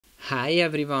Hi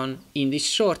everyone, in this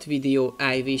short video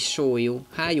I will show you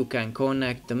how you can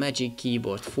connect the Magic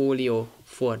Keyboard Folio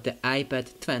for the iPad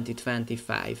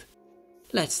 2025.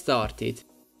 Let's start it.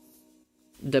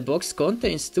 The box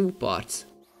contains two parts.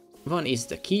 One is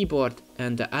the keyboard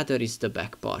and the other is the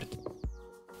back part.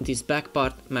 This back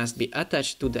part must be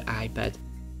attached to the iPad.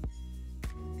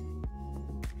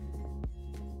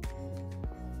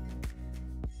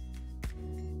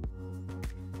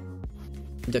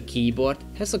 The keyboard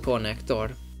has a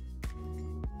connector.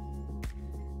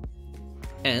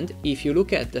 And if you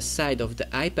look at the side of the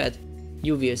iPad,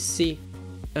 you will see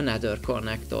another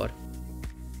connector.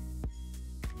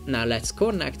 Now let's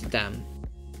connect them.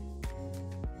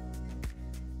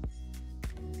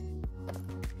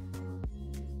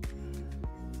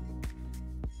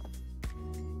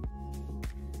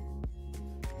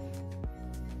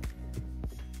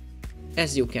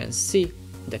 As you can see,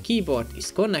 the keyboard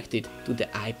is connected to the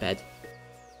iPad.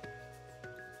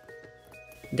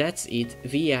 That's it,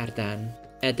 we are done.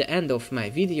 At the end of my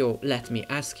video, let me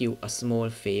ask you a small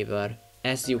favor.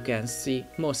 As you can see,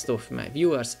 most of my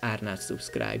viewers are not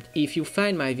subscribed. If you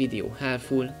find my video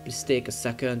helpful, please take a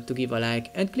second to give a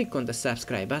like and click on the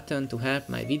subscribe button to help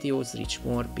my videos reach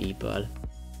more people.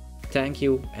 Thank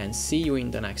you and see you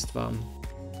in the next one.